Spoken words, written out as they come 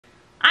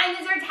I'm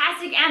Ms.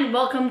 Artastic and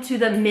welcome to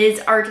the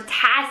Ms.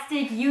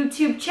 Artastic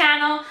YouTube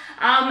channel.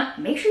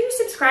 Make sure you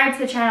subscribe to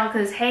the channel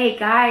because, hey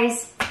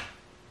guys,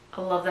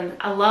 I love them.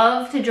 I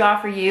love to draw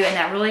for you and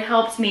that really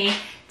helps me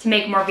to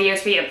make more videos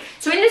for you.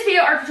 So in this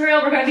video art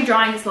tutorial, we're going to be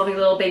drawing this lovely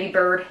little baby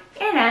bird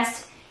in a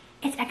nest.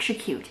 It's extra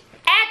cute.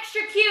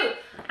 Extra cute!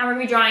 And we're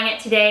going to be drawing it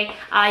today.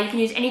 You can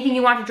use anything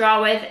you want to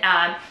draw with.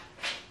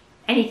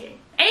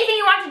 Anything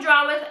you want to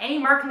draw with, any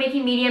mark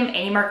making medium,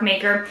 any mark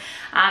maker,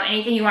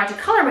 anything you want to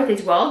color with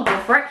as well, go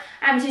for it.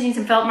 I'm just using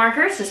some felt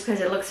markers just because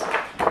it looks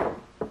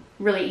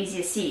really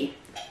easy to see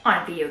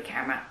on a video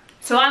camera.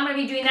 So I'm going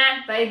to be doing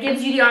that, but it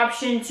gives you the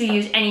option to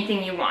use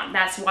anything you want.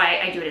 That's why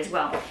I do it as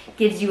well. It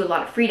gives you a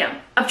lot of freedom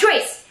of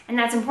choice, and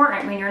that's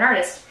important when you're an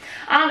artist.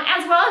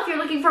 As well, if you're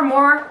looking for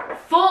more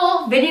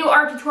full video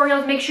art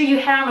tutorials, make sure you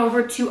head on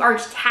over to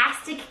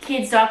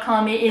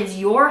artastickids.com. It is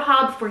your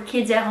hub for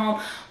kids at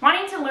home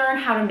wanting to learn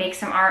how to make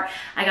some art.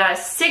 I got a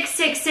sick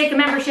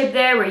membership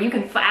there where you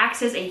can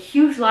access a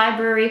huge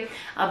library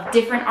of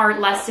different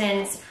art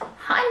lessons,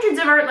 hundreds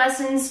of art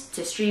lessons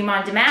to stream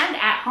on demand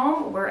at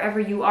home, wherever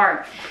you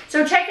are.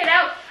 So check it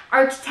out,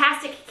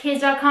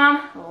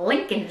 artastickids.com,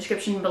 link in the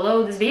description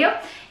below this video.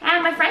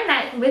 And my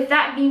friend, with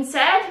that being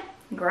said,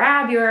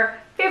 grab your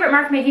favorite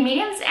mark making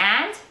mediums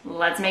and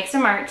let's make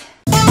some art.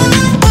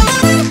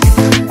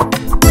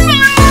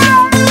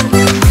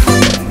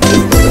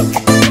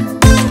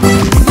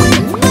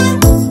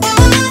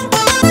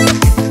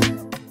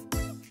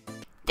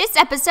 This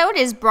episode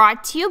is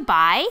brought to you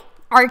by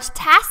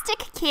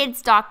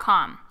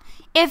artastickids.com.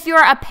 If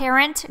you're a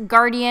parent,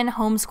 guardian,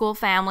 homeschool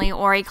family,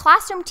 or a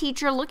classroom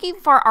teacher looking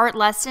for art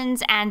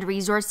lessons and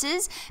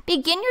resources,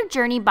 begin your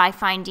journey by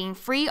finding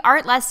free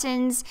art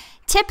lessons,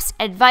 tips,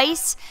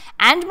 advice,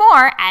 and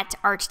more at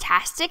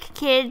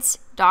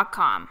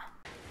artastickids.com.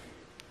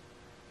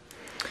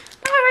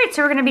 Alright,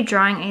 so we're going to be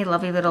drawing a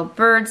lovely little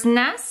bird's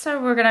nest. So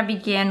we're going to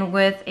begin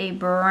with a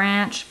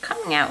branch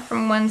coming out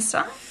from one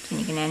side, and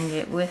you can end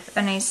it with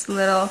a nice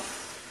little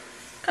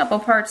couple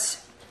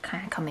parts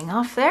kind of coming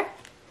off there.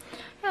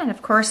 And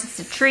of course it's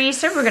a tree,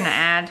 so we're going to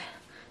add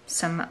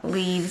some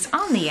leaves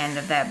on the end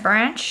of that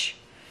branch.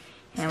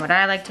 And what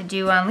I like to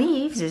do on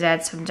leaves is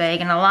add some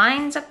diagonal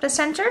lines up the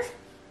center.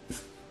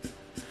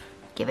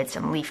 Give it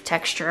some leaf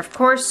texture, of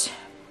course.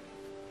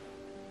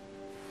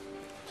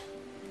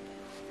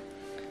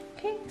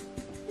 Okay,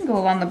 go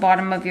along the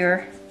bottom of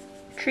your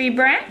tree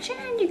branch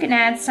and you can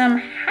add some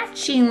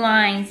hatching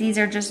lines. These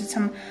are just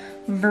some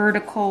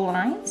vertical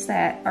lines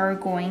that are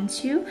going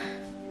to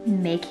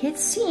make it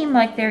seem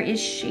like there is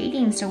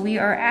shading. So we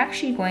are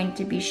actually going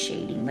to be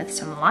shading with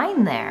some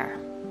line there.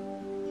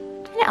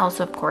 And it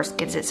also, of course,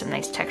 gives it some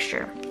nice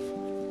texture.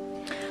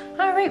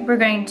 All right, we're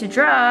going to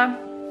draw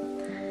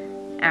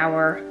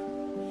our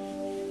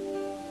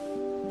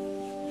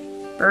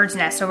bird's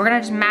nest. So we're gonna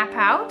just map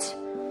out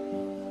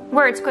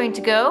where it's going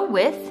to go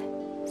with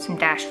some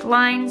dashed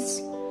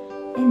lines.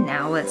 And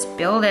now let's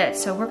build it.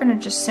 So we're gonna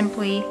just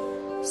simply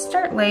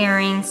start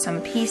layering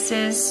some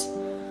pieces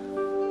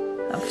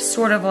of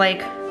sort of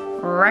like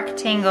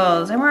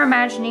rectangles, and we're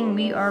imagining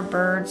we are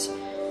birds.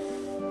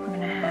 We're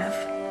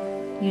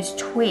gonna use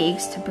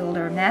twigs to build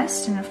our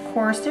nest, and of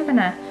course they're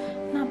gonna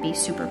not be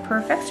super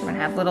perfect, so we're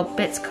gonna have little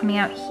bits coming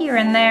out here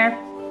and there,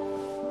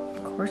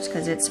 of course,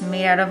 because it's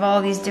made out of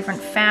all these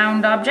different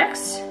found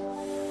objects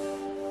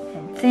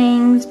and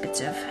things,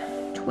 bits of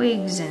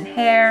twigs and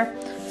hair.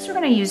 So we're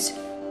gonna use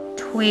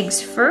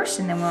twigs first,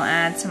 and then we'll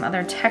add some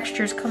other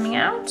textures coming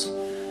out,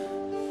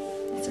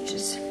 such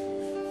as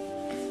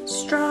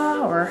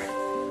straw or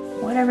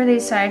whatever they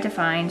decide to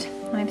find.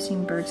 I've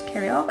seen birds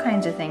carry all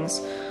kinds of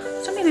things.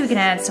 So maybe we can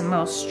add some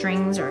little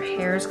strings or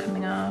hairs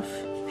coming off,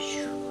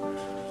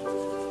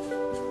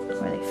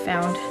 where they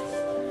found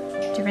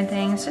different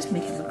things. Just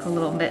make it look a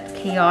little bit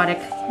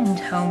chaotic and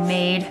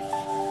homemade.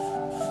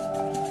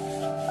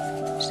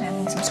 Just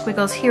adding some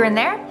squiggles here and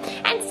there,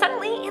 and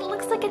suddenly it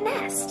looks like a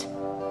nest.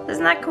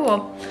 Isn't that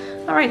cool?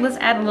 All right, let's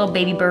add a little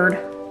baby bird.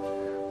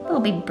 Little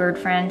baby bird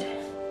friend.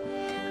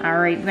 All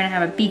right, we're gonna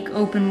have a beak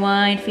open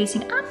wide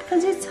facing up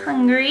because it's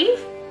hungry.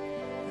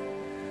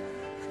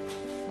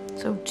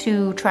 So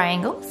 2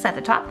 triangles at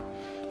the top.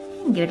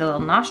 And give it a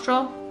little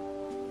nostril.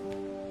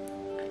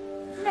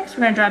 Next,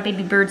 we're gonna draw a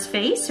baby bird's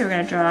face. So we're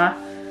gonna draw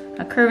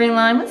a curving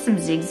line with some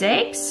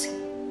zigzags.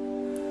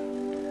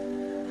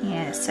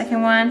 And a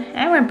second one.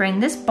 And we're gonna bring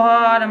this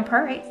bottom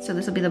part, right? So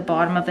this will be the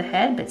bottom of the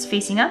head, but it's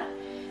facing up.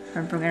 We're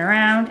gonna bring it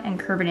around and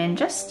curve it in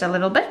just a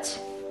little bit.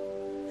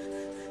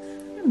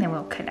 And then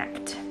we'll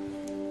connect.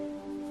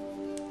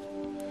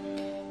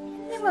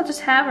 We'll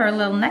just have our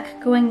little neck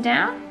going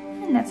down,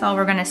 and that's all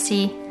we're gonna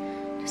see.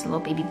 Just a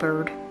little baby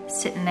bird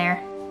sitting there.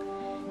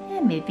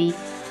 And maybe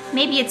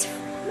its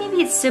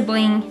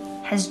sibling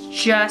has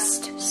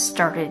just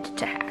started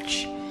to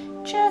hatch.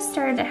 Just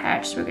started to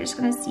hatch, so we're just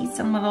gonna see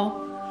some little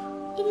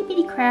itty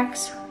bitty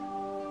cracks.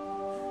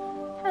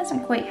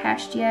 Hasn't quite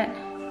hatched yet.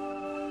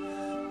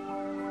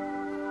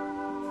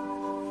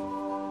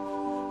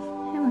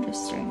 And we're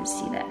just starting to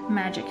see that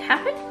magic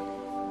happen.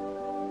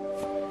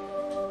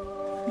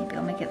 Maybe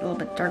I'll make it a little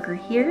bit darker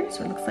here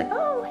so it looks like,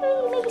 oh,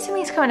 hey, maybe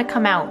something's going to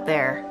come out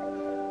there.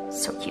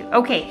 So cute.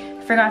 Okay,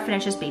 I forgot to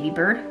finish this baby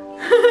bird.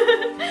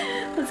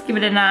 Let's give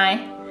it an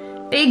eye.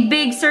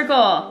 Big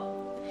circle.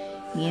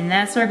 In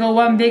that circle,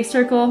 one big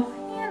circle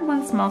and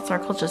one small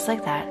circle, just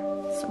like that.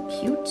 So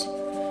cute.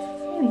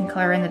 And we can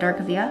color in the dark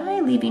of the eye,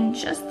 leaving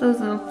just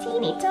those little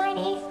teeny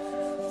tiny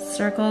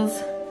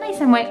circles, nice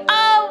and white.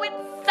 Oh,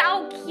 it's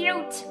so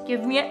cute.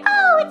 Give me a,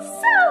 oh, it's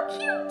so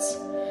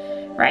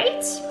cute.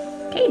 Right?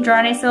 Okay, draw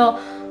a nice little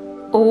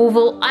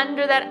oval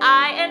under that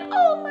eye, and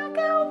oh my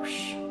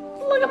gosh,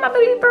 look at my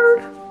baby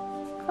bird.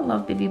 I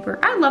love baby bird.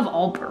 I love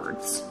all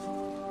birds.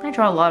 I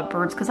draw a lot of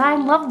birds because I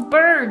love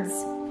birds.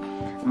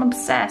 I'm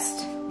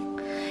obsessed.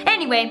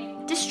 Anyway,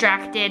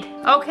 distracted.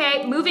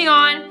 Okay, moving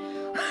on.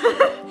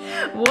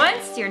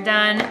 Once you're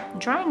done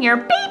drawing your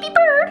baby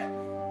bird,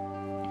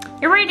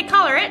 you're ready to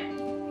color it.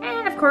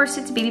 And of course,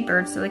 it's a baby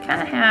bird, so they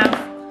kind of have,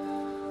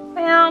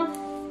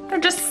 well, they're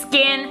just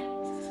skin.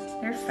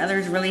 Their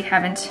feathers really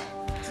haven't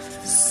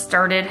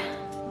started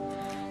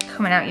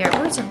coming out yet.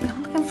 What is it?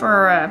 I'm looking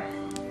for a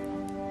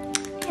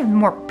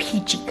more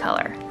peachy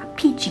color. A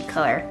peachy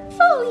color.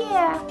 Oh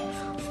yeah,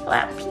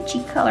 that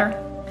peachy color.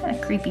 Kind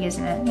of creepy,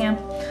 isn't it? Yeah.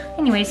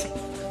 Anyways,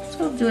 so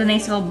we'll do a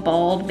nice little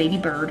bald baby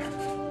bird.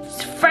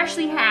 It's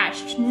freshly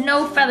hatched.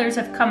 No feathers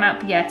have come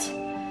up yet.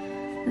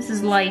 This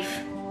is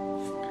life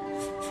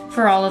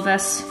for all of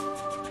us.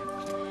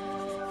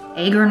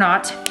 Egg or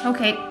not.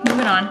 Okay,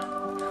 moving on.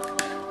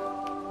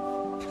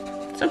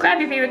 So grab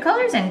your favorite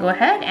colors and go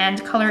ahead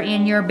and color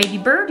in your baby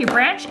bird, your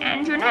branch,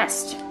 and your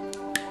nest.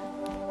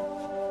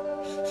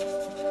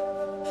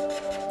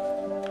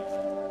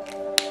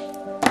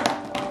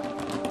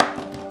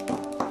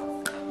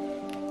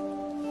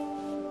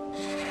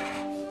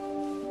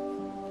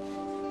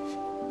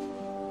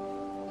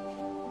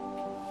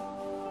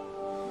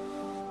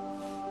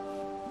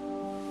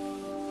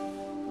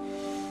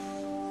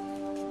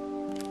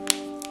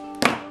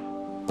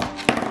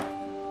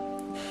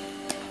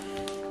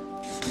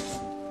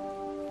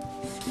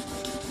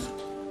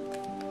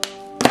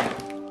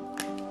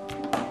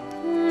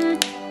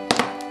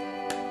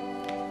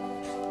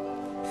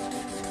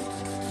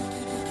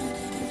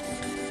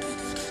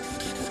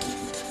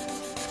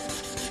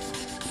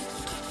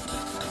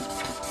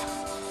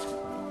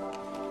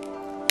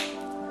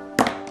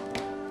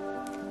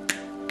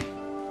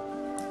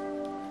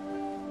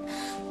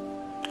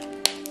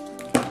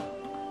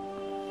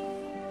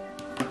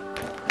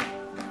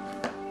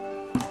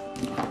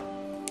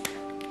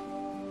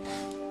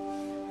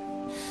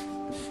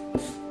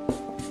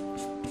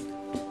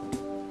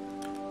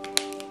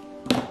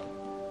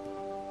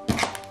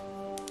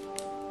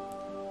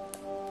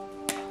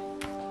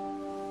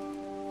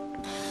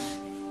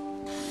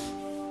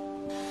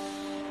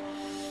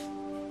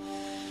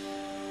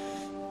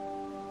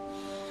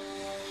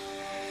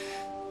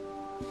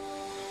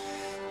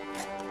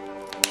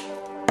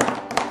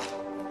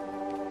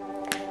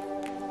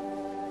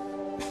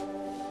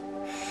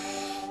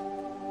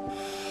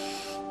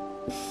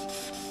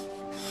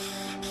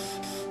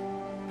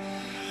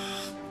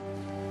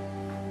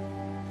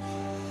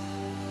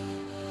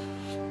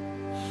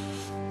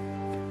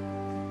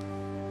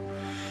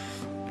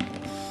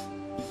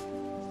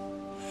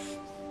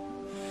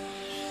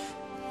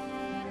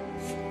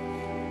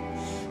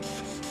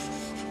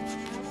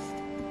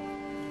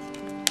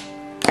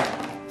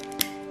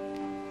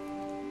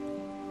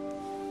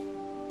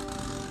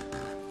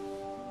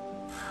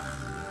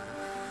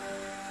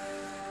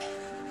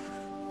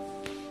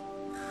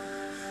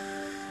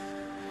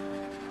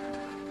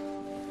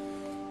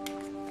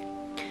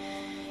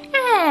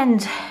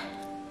 And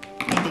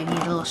maybe I need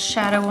a little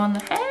shadow on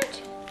the head.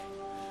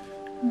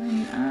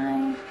 And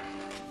eye.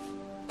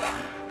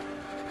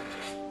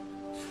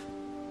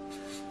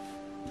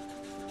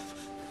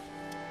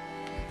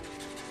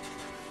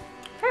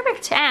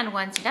 Perfect. And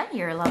once you're done,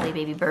 your lovely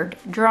baby bird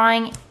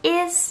drawing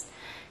is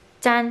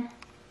done.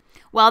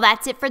 Well,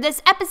 that's it for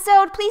this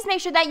episode. Please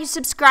make sure that you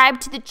subscribe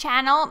to the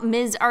channel,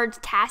 Ms.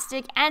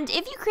 Artastic. And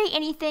if you create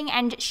anything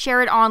and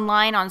share it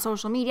online on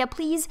social media,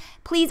 please,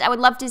 I would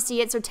love to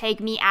see it. So tag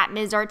me at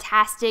Ms.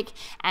 Artastic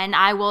and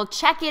I will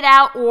check it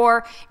out,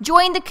 or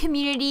join the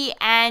community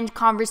and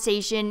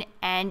conversation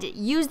and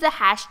use the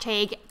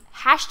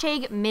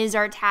hashtag Ms.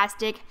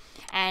 Artastic,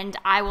 and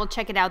I will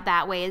check it out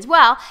that way as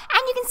well.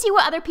 And you can see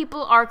what other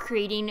people are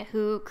creating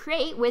who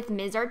create with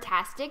Ms.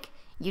 Artastic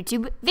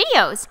YouTube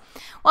videos.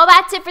 Well,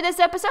 that's it for this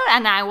episode,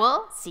 and I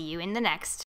will see you in the next.